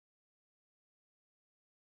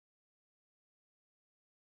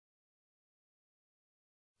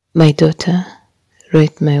My daughter,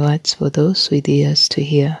 write my words for those with ears to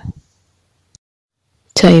hear.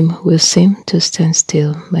 Time will seem to stand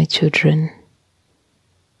still, my children.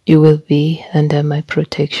 You will be under my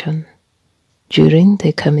protection during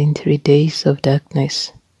the coming 3 days of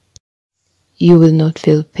darkness. You will not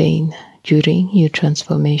feel pain during your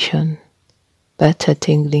transformation, but a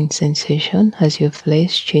tingling sensation as your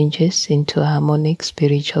flesh changes into a harmonic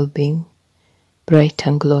spiritual being, bright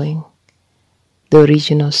and glowing, the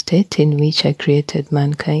original state in which I created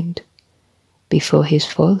mankind before his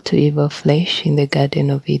fall to evil flesh in the Garden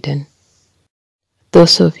of Eden.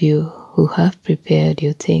 Those of you who have prepared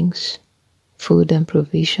your things, food and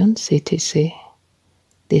provisions, etc.,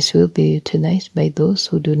 this will be utilized by those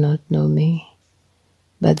who do not know me,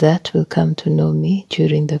 but that will come to know me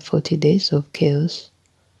during the 40 days of chaos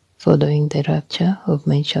following the rapture of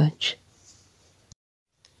my church.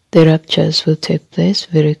 The raptures will take place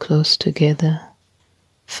very close together.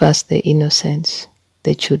 First the innocents,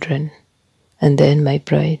 the children, and then my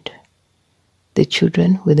bride. The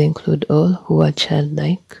children will include all who are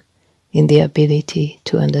childlike in the ability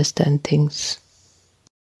to understand things.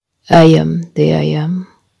 I am the I am,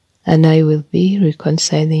 and I will be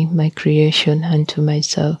reconciling my creation unto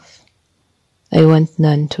myself. I want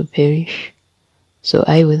none to perish, so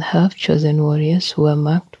I will have chosen warriors who are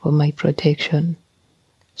marked for my protection,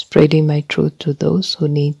 spreading my truth to those who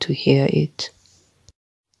need to hear it.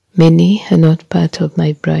 Many are not part of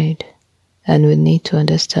my bride, and will need to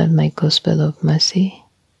understand my gospel of mercy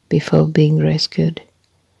before being rescued.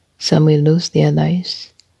 Some will lose their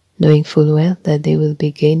lives, knowing full well that they will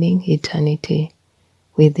be gaining eternity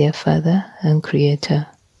with their Father and Creator.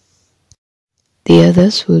 The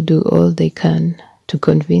others will do all they can to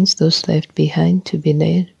convince those left behind to be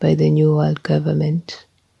led by the New World Government.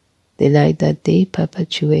 The lie that they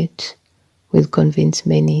perpetuate will convince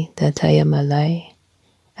many that I am a lie,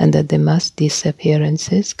 and that the mass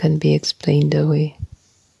disappearances can be explained away.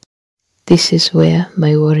 This is where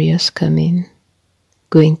my warriors come in,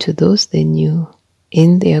 going to those they knew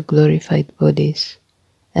in their glorified bodies,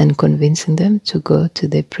 and convincing them to go to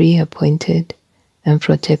the pre-appointed and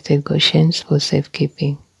protected Goshens for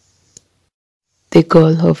safekeeping. The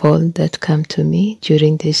goal of all that come to me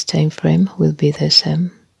during this time frame will be the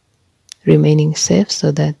same, remaining safe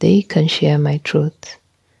so that they can share my truth,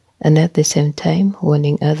 and at the same time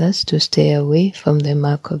warning others to stay away from the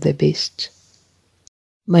mark of the beast.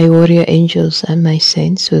 My warrior angels and my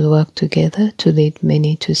saints will work together to lead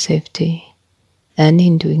many to safety, and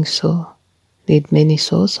in doing so, lead many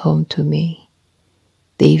souls home to me.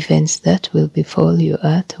 The events that will befall your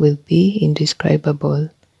earth will be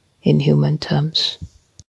indescribable in human terms.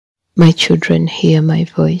 My children hear my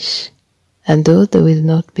voice, and though they will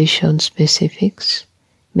not be shown specifics,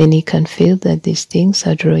 many can feel that these things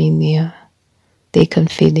are drawing near. They can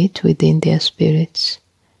feel it within their spirits.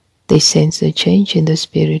 They sense the change in the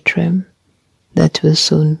spirit realm that will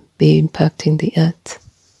soon be impacting the earth.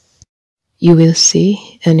 You will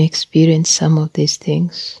see and experience some of these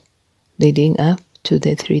things leading up to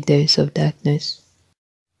the 3 days of darkness.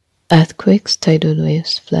 Earthquakes, tidal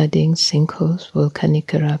waves, flooding, sinkholes,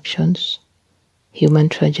 volcanic eruptions, human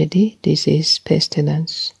tragedy, disease,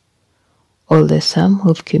 pestilence, all the sum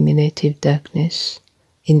of cumulative darkness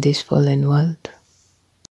in this fallen world.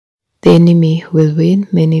 The enemy will win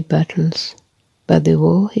many battles, but the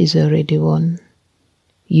war is already won.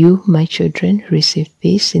 You, my children, receive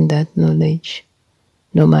peace in that knowledge,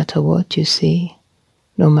 no matter what you see,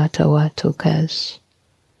 no matter what occurs.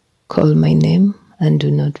 Call my name and do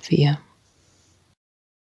not fear.